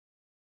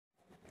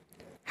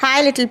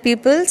Hi little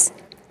pupils,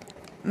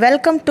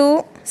 welcome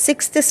to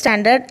 6th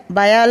standard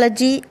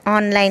biology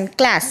online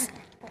class.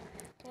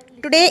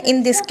 Today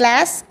in this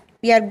class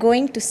we are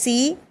going to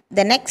see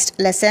the next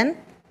lesson,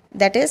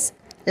 that is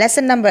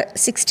lesson number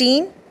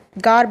 16,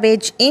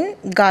 garbage in,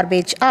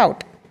 garbage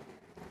out.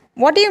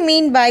 What do you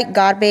mean by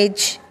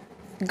garbage?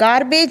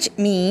 Garbage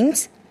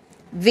means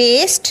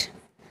waste,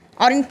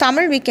 or in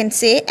Tamil we can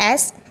say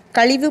as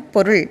kalivu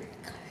porul.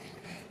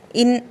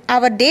 In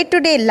our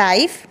day-to-day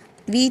life,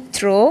 we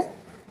throw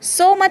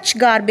so much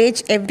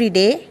garbage every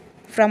day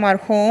from our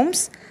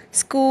homes,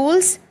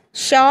 schools,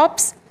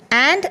 shops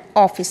and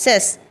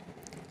offices.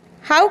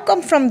 How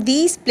come from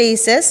these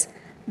places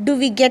do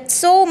we get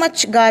so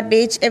much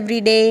garbage every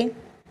day?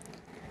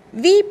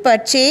 We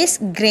purchase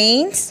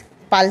grains,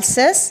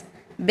 pulses,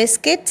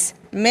 biscuits,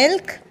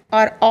 milk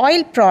or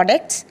oil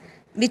products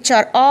which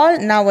are all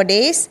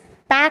nowadays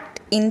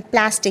packed in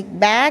plastic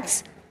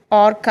bags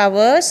or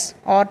covers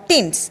or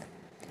tins.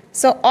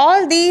 So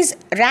all these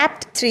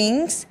wrapped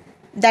things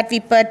that we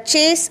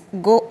purchase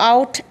go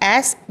out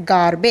as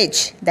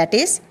garbage. That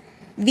is,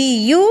 we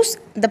use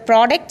the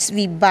products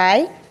we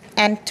buy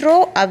and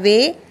throw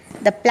away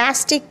the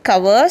plastic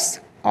covers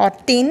or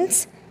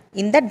tins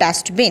in the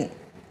dustbin.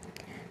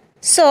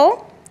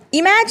 So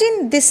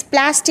imagine these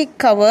plastic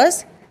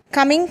covers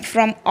coming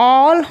from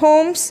all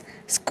homes,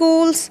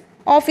 schools,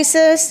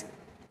 offices,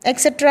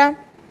 etc.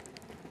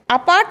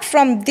 Apart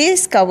from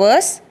these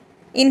covers,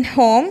 in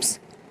homes,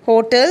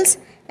 hotels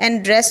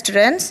and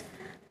restaurants,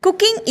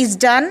 cooking is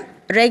done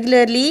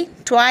regularly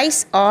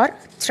twice or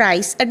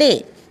thrice a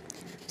day.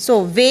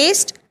 So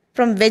waste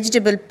from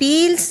vegetable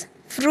peels,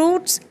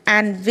 fruits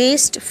and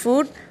waste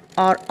food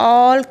are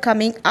all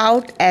coming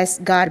out as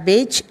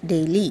garbage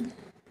daily.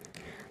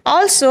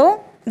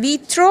 Also, we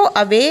throw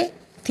away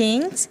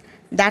things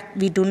that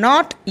we do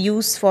not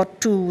use for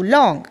too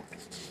long.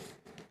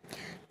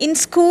 In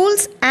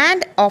schools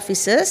and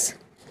offices,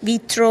 we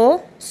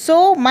throw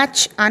so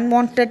much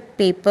unwanted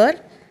paper,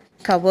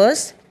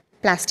 covers,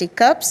 plastic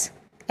cups,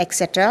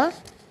 etc.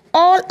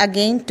 all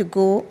again to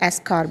go as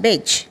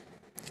garbage.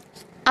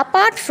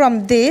 Apart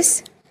from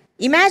this,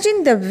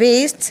 imagine the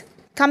wastes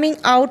coming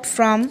out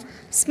from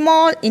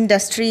small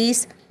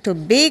industries to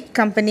big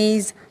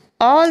companies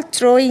all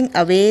throwing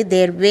away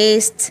their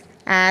wastes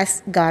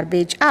as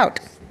garbage out.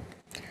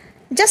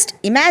 Just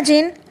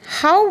imagine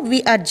how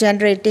we are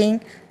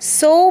generating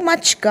so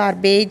much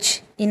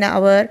garbage in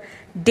our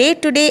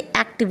day-to-day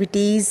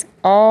activities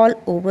all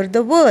over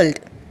the world.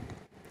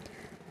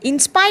 In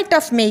spite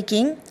of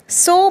making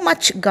so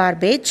much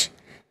garbage,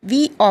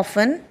 we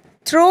often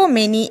throw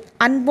many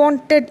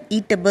unwanted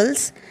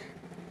eatables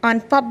on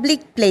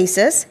public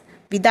places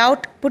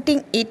without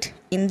putting it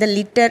in the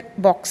litter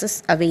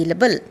boxes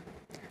available.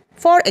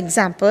 For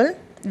example,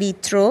 we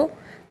throw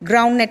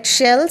groundnut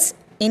shells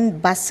in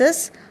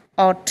buses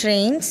or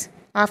trains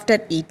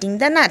after eating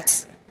the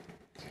nuts.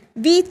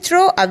 We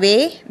throw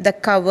away the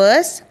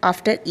covers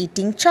after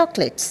eating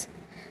chocolates.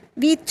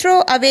 We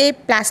throw away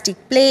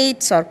plastic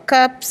plates or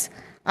cups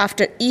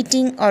after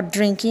eating or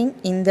drinking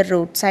in the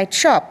roadside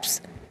shops.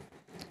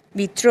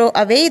 We throw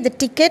away the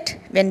ticket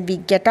when we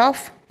get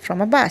off from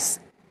a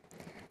bus.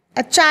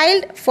 A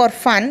child for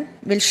fun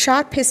will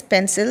sharpen his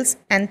pencils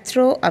and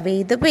throw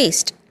away the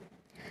waste.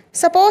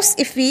 Suppose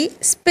if we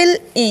spill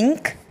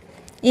ink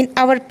in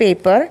our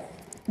paper,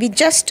 we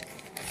just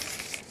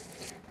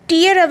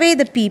tear away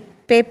the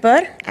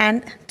paper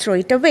and throw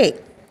it away.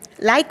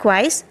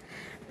 Likewise,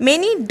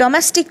 many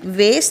domestic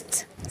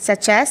wastes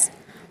such as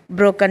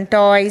broken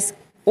toys,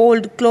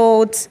 old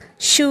clothes,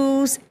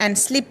 shoes and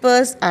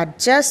slippers are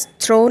just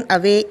thrown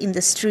away in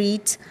the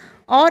streets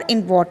or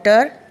in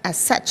water as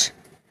such.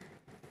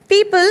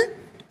 People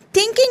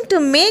thinking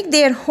to make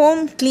their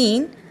home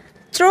clean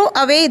throw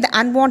away the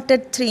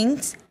unwanted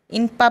things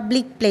in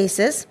public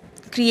places,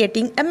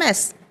 creating a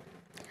mess.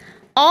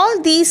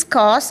 All these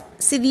cause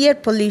severe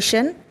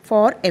pollution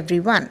for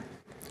everyone.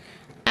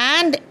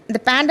 And the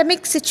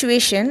pandemic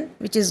situation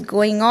which is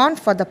going on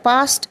for the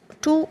past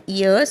 2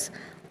 years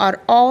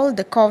are all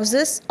the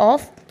causes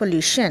of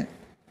pollution.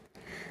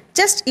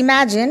 Just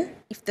imagine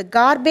if the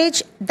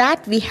garbage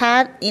that we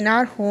have in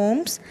our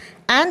homes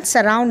and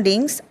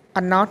surroundings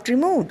are not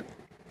removed.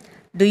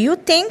 Do you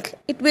think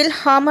it will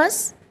harm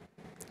us?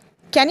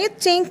 Can you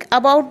think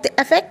about the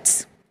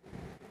effects?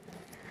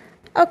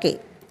 Okay,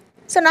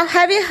 so now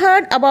have you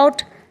heard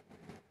about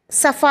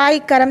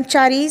Safai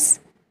Karamcharis?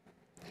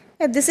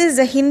 This is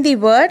a Hindi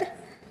word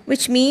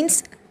which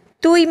means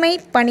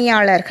Thuimai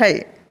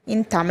Paniyalargal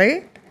in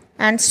Tamil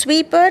and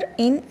sweeper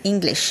in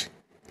English.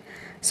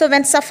 So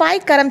when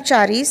Safai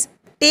Karamcharis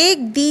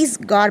take these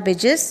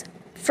garbages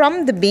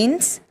from the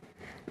bins,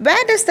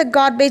 where does the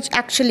garbage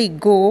actually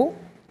go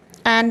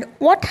and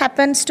what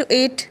happens to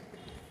it?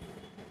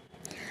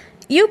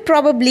 You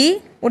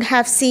probably would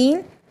have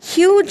seen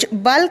huge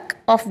bulk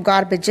of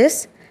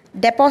garbages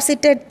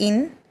deposited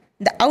in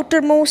the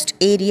outermost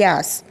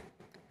areas.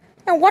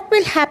 Now what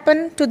will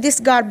happen to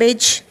this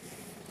garbage?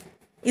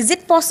 Is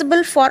it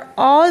possible for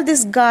all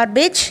this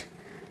garbage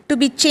to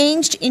be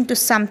changed into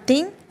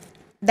something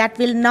that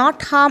will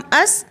not harm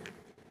us?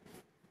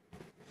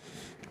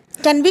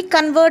 Can we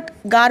convert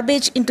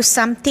garbage into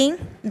something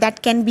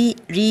that can be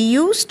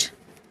reused?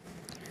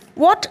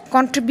 What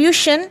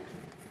contribution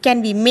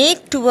can we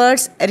make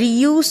towards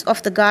reuse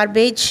of the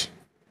garbage?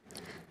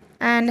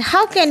 And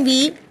how can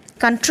we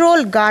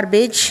control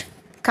garbage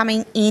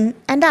coming in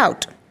and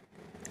out?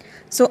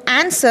 So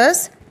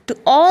answers to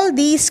all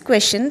these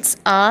questions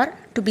are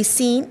to be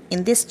seen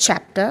in this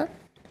chapter.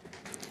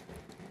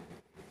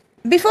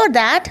 Before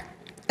that,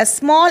 a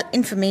small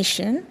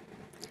information.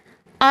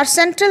 Our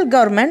central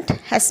government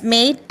has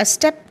made a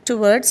step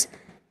towards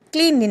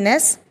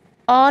cleanliness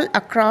all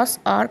across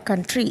our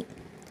country.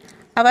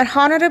 Our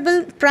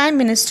Honorable Prime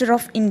Minister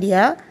of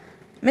India,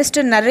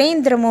 Mr.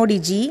 Narendra Modi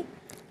ji,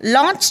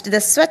 launched the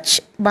Swachh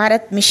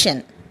Bharat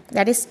Mission,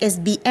 that is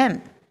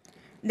SBM.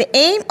 The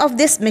aim of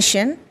this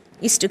mission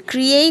is to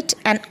create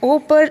an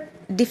open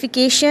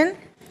defecation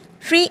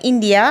free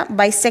India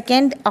by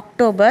 2nd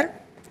October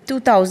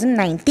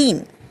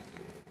 2019.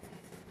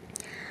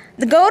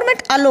 The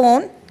government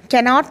alone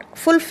cannot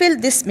fulfill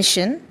this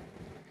mission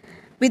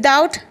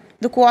without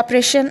the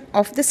cooperation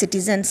of the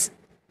citizens.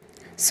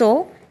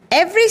 So,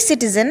 every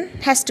citizen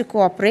has to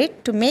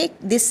cooperate to make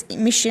this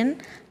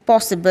mission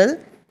possible.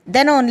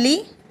 Then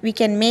only we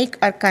can make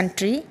our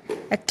country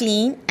a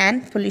clean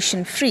and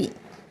pollution free,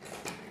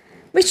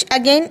 which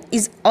again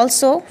is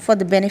also for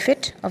the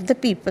benefit of the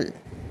people.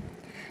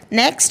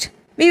 Next,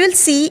 we will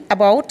see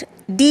about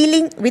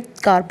dealing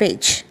with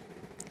garbage.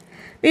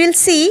 We will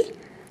see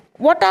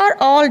what are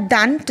all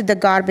done to the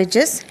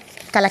garbages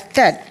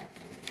collected.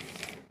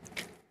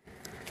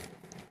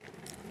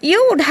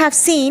 You would have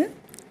seen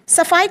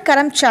Safai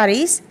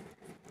Karamcharis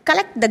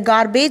collect the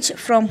garbage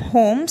from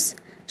homes,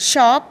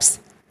 shops,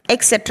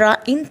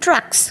 etc. in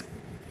trucks.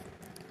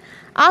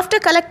 After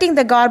collecting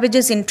the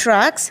garbages in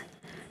trucks,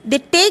 they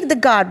take the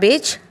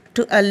garbage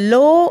to a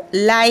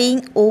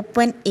low-lying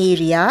open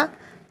area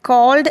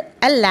called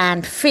a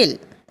landfill.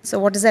 So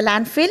what is a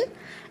landfill?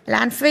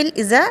 Landfill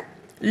is a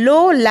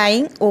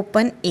low-lying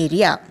open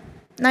area.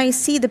 Now you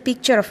see the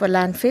picture of a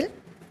landfill.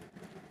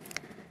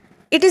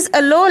 It is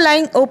a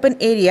low-lying open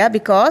area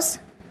because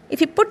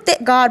if you put the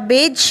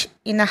garbage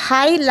in a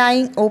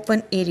high-lying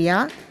open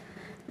area,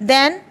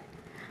 then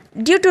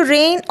due to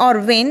rain or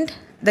wind,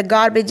 the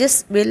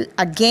garbages will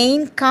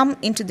again come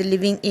into the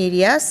living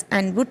areas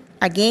and would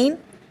again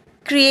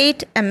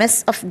create a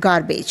mess of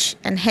garbage,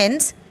 and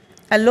hence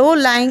a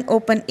low-lying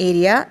open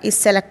area is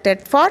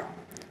selected for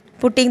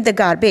putting the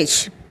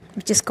garbage,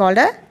 which is called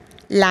a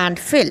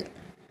landfill.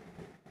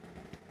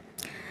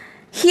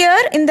 Here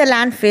in the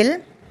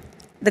landfill,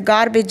 the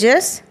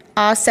garbages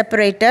are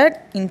separated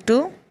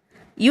into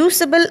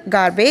usable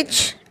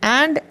garbage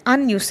and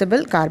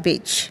unusable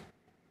garbage.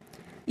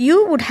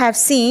 You would have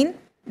seen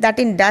that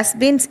in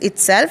dustbins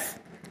itself,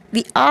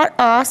 we are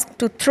asked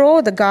to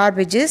throw the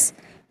garbages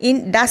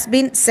in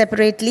dustbin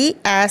separately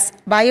as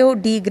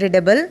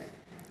biodegradable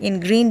in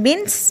green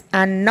bins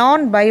and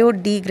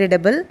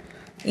non-biodegradable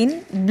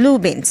in blue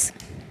bins.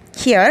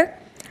 Here,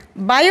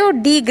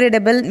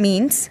 biodegradable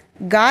means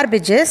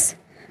garbages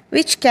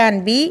which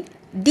can be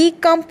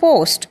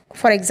decomposed.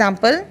 For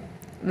example,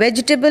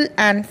 vegetable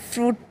and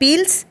fruit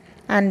peels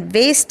and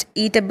waste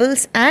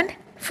eatables and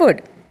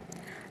food.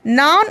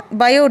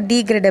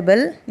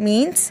 Non-biodegradable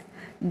means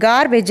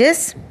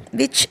garbages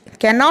which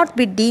cannot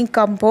be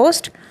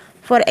decomposed.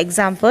 For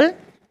example,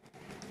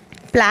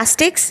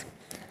 plastics,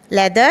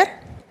 leather,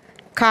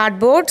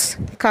 cardboards,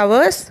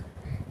 covers,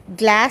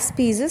 glass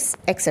pieces,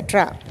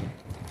 etc.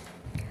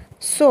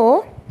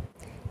 So,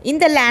 in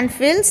the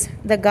landfills,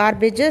 the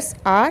garbages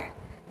are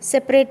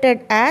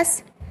separated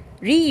as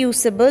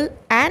reusable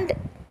and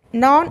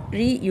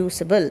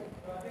non-reusable.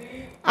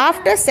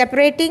 After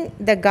separating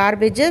the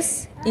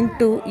garbages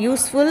into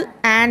useful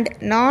and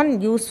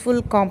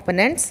non-useful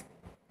components,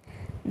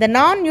 the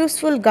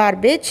non-useful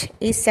garbage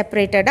is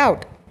separated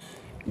out.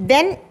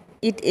 Then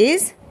it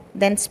is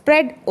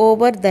spread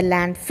over the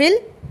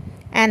landfill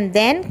and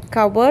then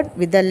covered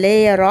with a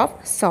layer of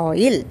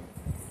soil.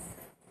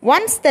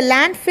 Once the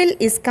landfill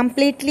is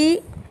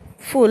completely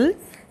full,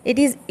 it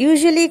is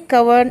usually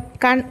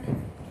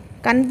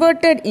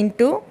converted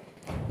into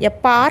a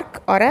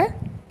park or a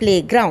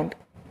playground.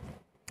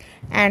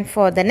 And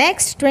for the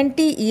next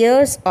 20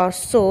 years or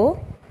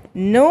so,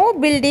 no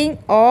building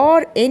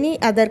or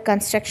any other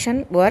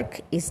construction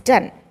work is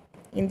done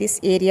in this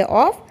area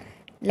of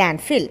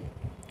landfill.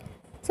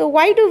 So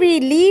why do we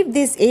leave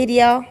this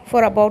area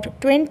for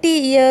about 20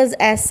 years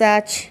as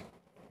such?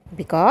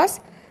 Because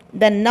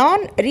the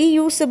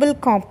non-reusable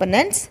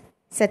components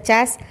such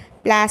as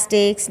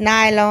plastics,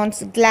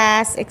 nylons,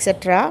 glass,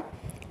 etc.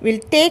 will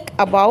take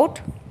about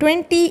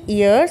 20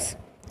 years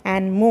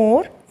and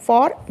more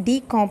for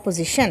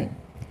decomposition.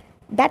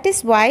 That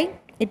is why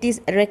it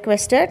is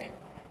requested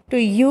to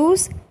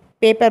use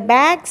paper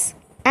bags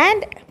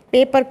and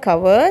paper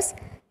covers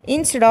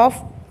instead of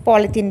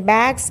polythene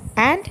bags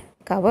and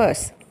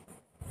covers.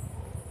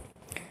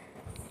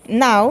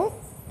 Now,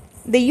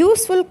 the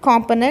useful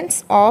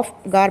components of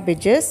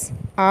garbages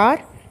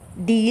are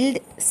dealt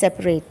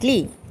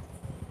separately.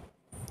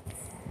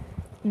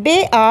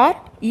 They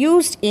are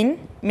used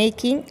in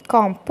making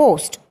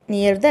compost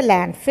near the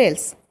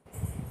landfills.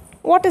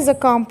 What is a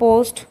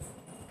compost?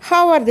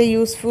 How are they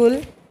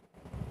useful?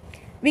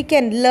 We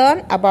can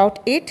learn about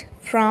it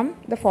from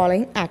the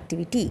following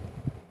activity.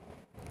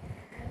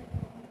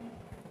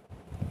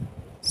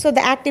 So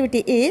the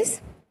activity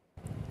is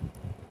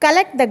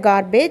collect the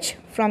garbage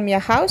from your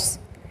house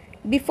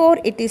before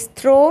it is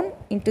thrown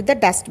into the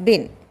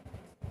dustbin.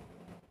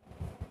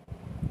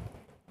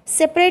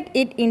 Separate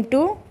it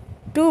into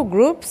two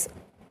groups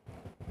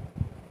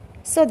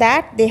so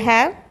that they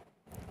have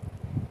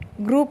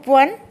group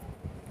 1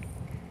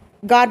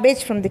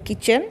 garbage from the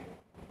kitchen,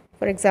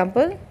 for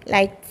example,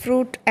 like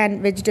fruit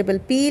and vegetable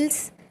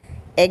peels,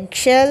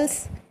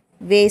 eggshells,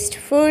 waste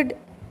food,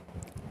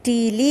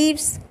 tea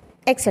leaves,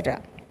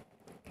 etc.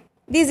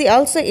 This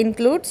also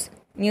includes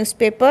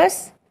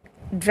newspapers,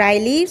 dry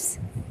leaves,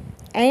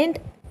 and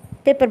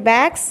paper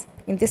bags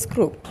in this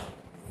group.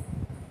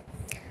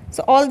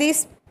 So all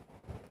these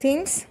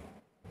things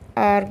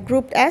are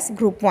grouped as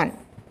group 1.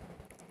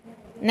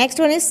 Next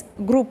one is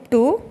group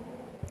 2.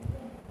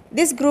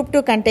 This group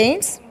 2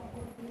 contains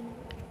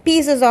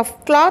pieces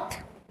of cloth,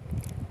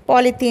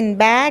 polythene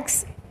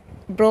bags,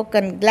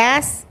 broken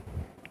glass,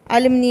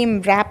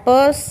 aluminum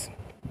wrappers,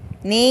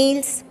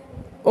 nails,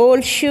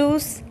 old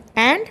shoes,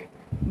 and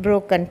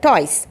broken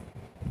toys.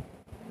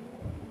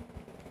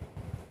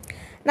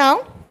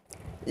 Now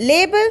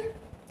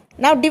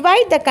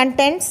divide the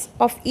contents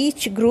of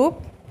each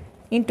group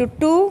into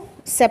two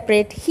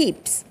separate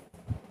heaps.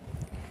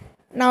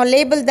 Now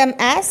label them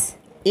as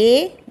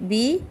A,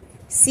 B,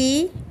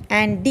 C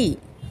and D.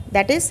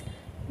 That is,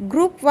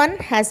 group 1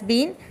 has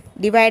been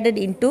divided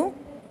into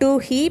two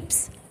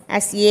heaps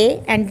as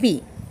A and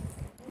B.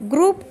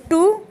 Group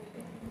 2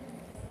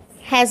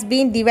 has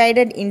been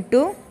divided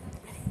into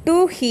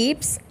two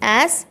heaps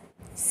as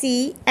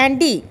C and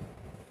D.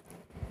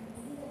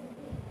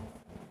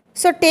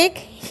 So take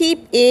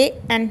heap A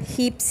and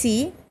heap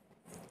C,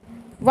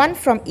 one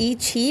from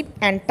each heap,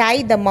 and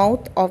tie the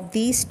mouth of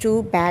these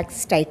two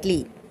bags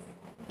tightly.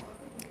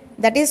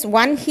 That is,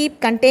 one heap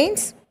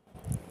contains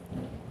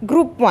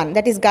group 1,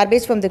 that is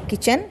garbage from the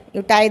kitchen.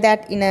 You tie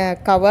that in a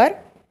cover,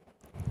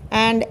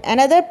 and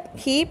another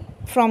heap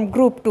from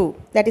group 2,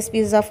 that is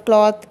pieces of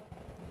cloth,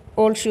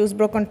 old shoes,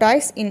 broken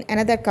toys, in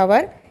another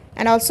cover,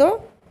 and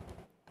also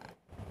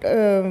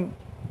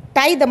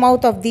tie the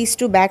mouth of these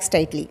two bags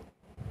tightly.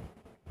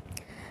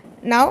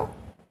 Now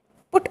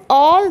put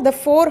all the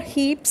 4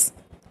 heaps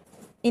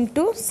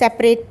into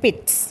separate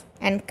pits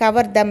and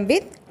cover them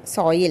with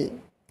soil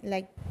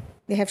like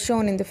they have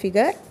shown in the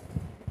figure.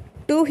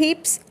 2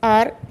 heaps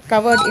are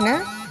covered in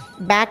a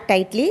bag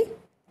tightly,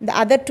 the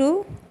other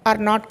 2 are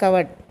not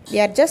covered, they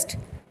are just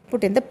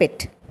put in the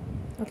pit.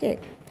 Okay.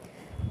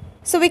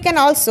 So we can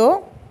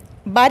also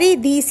bury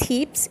these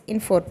heaps in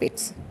 4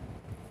 pits.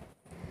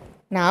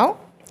 Now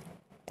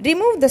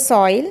remove the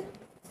soil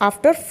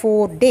after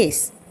 4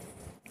 days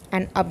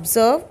and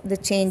observe the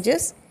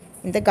changes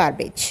in the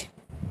garbage.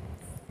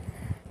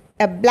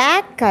 A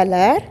black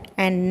color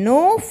and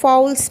no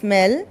foul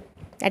smell,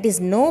 that is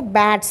no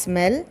bad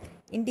smell,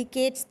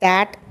 indicates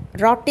that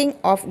rotting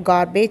of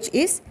garbage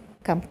is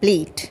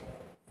complete.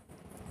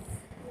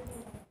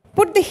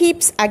 Put the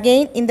heaps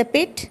again in the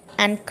pit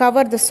and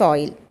cover the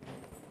soil.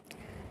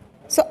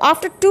 So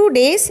after 2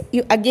 days,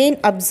 you again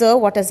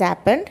observe what has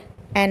happened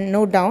and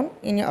note down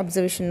in your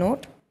observation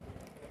note.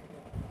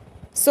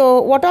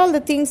 So what all the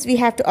things we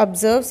have to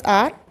observe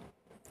are: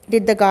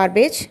 did the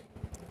garbage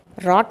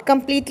rot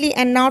completely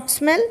and not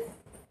smell?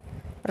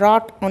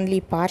 Rot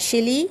only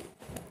partially?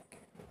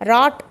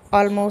 Rot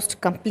almost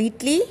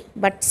completely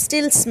but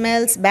still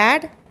smells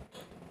bad?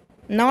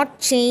 Not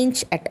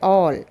change at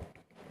all.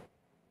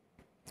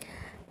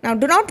 Now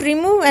do not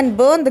remove and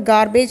burn the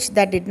garbage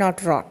that did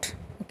not rot.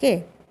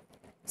 Okay.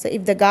 So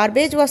if the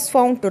garbage was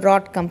found to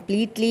rot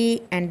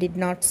completely and did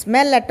not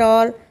smell at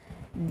all,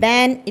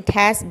 then it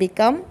has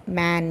become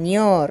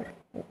manure,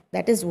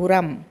 that is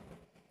uram.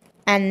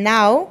 And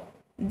now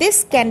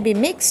this can be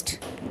mixed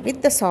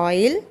with the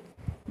soil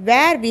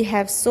where we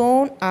have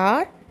sown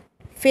our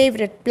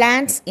favorite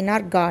plants in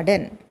our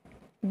garden.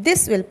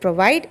 This will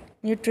provide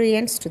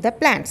nutrients to the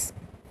plants.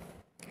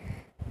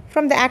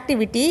 From the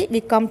activity, we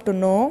come to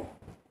know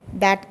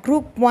that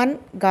group 1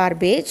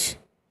 garbage,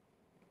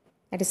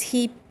 that is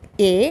heap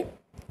A,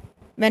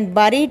 when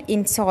buried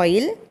in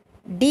soil,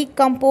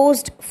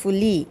 decomposed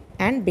fully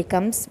and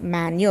becomes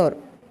manure,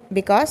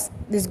 because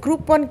this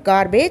group 1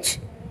 garbage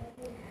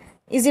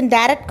is in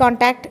direct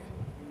contact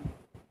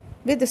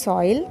with the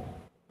soil,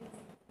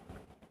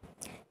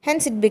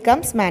 hence it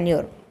becomes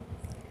manure.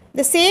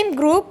 The same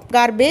group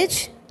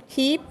garbage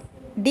heap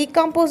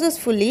decomposes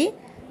fully,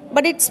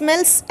 but it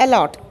smells a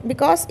lot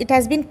because it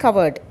has been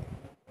covered.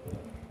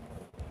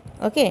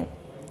 Okay,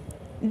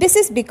 this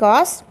is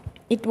because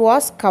it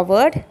was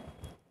covered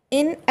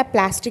in a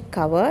plastic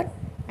cover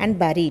and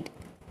buried.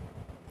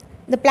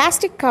 The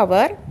plastic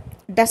cover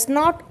does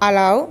not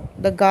allow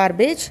the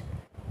garbage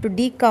to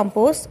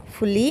decompose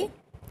fully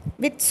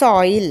with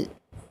soil.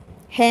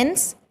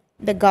 Hence,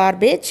 the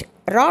garbage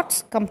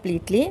rots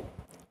completely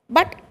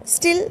but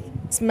still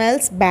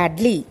smells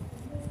badly.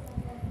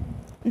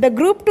 The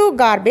group 2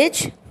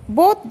 garbage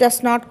both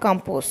does not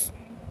compose.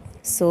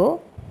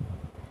 So,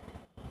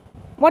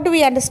 what do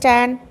we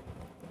understand?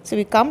 So,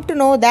 we come to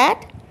know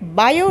that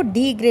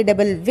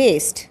biodegradable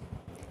waste,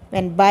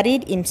 when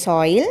buried in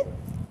soil,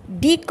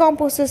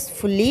 decomposes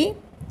fully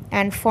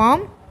and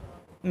form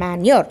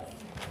manure,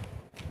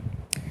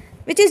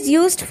 which is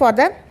used for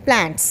the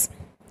plants.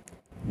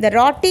 The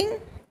rotting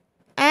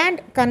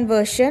and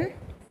conversion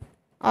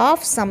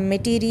of some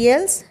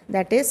materials,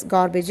 that is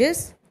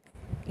garbages,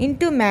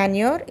 into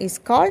manure is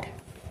called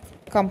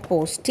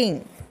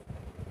composting.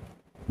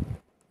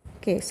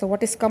 Okay, so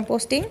what is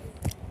composting?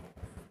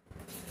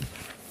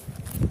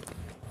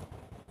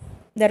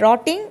 The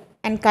rotting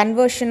and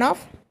conversion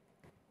of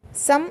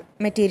some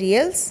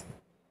materials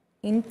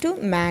into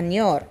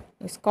manure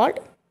is called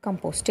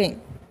composting.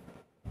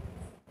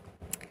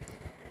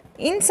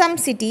 In some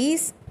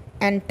cities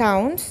and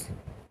towns,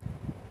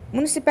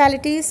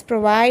 municipalities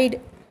provide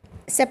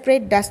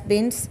separate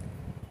dustbins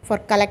for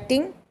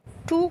collecting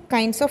two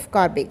kinds of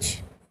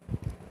garbage.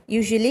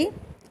 Usually,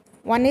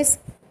 one is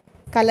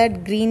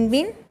colored green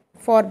bin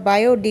for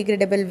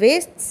biodegradable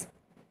wastes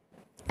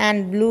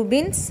and blue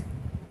bins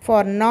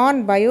for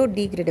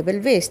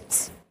non-biodegradable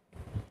wastes.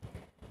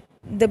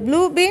 The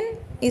blue bin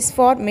is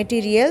for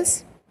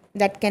materials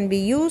that can be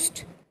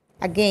used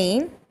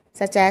again,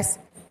 such as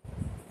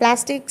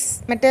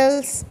plastics,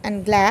 metals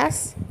and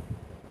glass.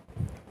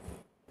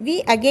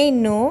 We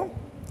again know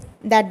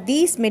that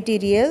these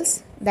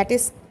materials, that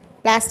is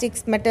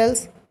plastics,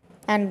 metals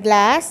and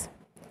glass,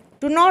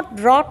 do not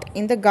rot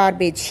in the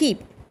garbage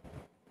heap.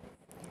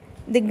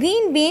 The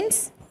green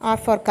bins are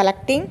for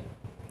collecting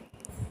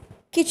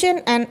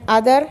kitchen and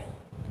other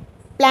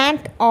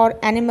plant or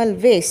animal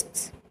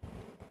wastes.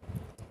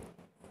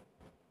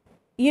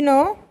 You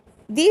know,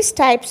 these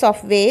types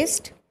of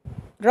waste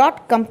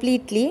rot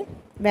completely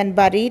when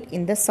buried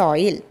in the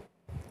soil.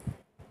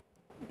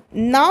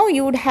 Now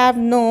you would have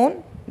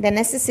known the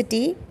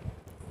necessity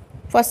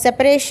for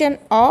separation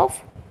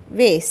of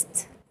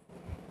wastes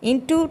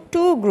into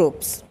two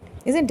groups,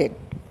 isn't it?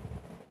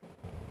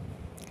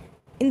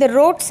 In the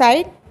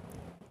roadside,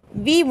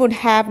 we would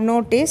have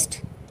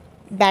noticed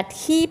that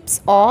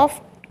heaps of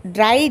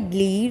dried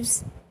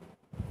leaves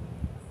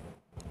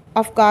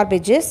of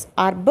garbages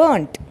are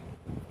burnt.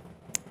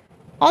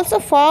 Also,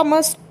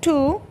 farmers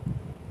too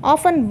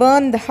often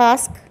burn the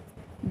husk,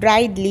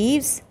 dried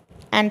leaves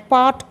and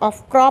part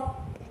of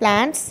crop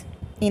plants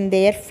in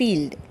their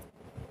field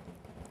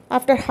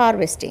after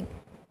harvesting.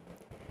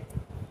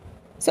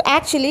 So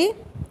actually,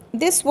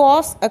 this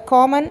was a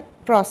common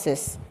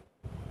process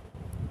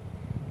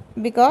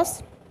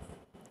because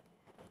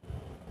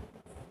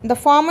the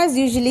farmers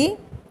usually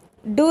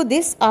do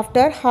this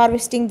after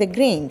harvesting the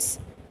grains.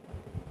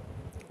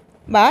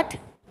 But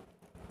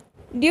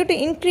due to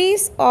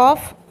increase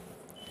of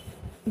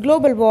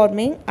global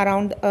warming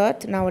around the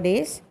earth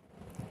nowadays,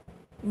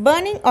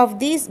 burning of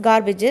these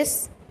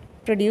garbages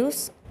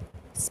produce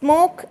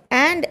smoke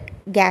and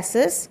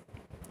gases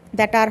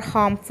that are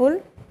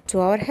harmful to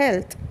our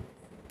health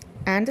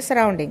and the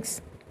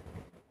surroundings.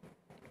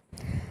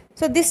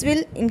 So this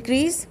will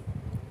increase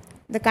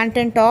the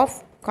content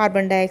of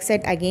carbon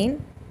dioxide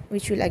again,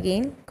 which will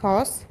again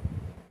cause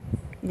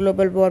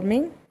global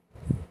warming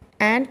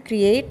and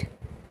create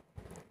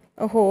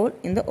a hole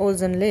in the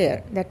ozone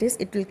layer. That is,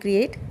 it will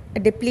create a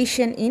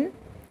depletion in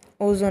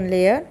ozone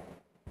layer,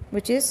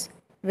 which is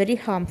very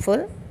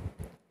harmful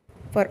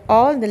for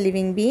all the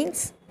living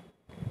beings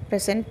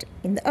present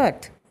in the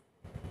earth.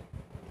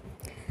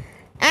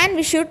 And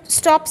we should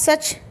stop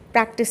such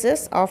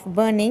practices of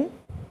burning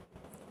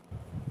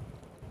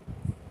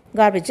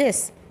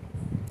garbages.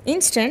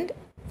 Instead,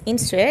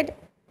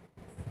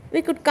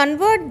 we could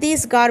convert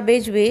these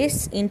garbage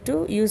wastes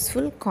into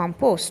useful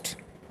compost.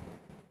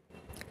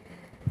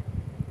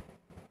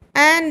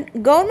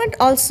 And government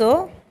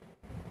also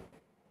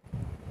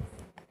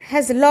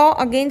has a law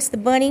against the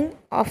burning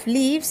of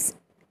leaves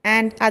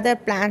and other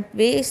plant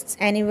wastes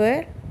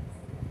anywhere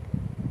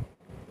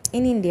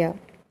in India.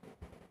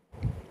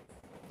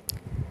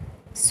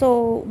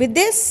 So with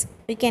this,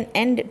 we can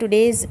end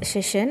today's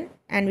session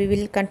and we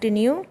will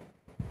continue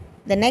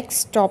the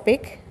next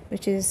topic,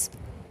 which is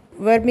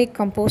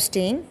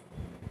vermicomposting,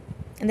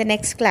 in the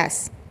next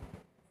class.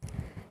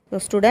 So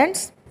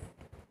students,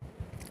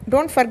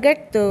 don't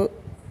forget to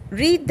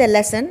read the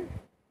lesson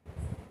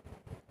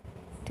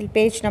till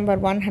page number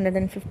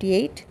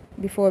 158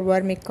 before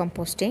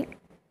vermicomposting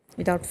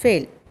without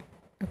fail.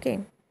 Okay.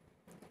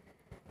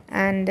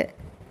 And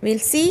we'll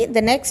see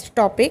the next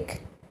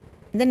topic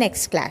in the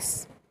next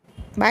class.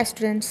 Bye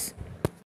students.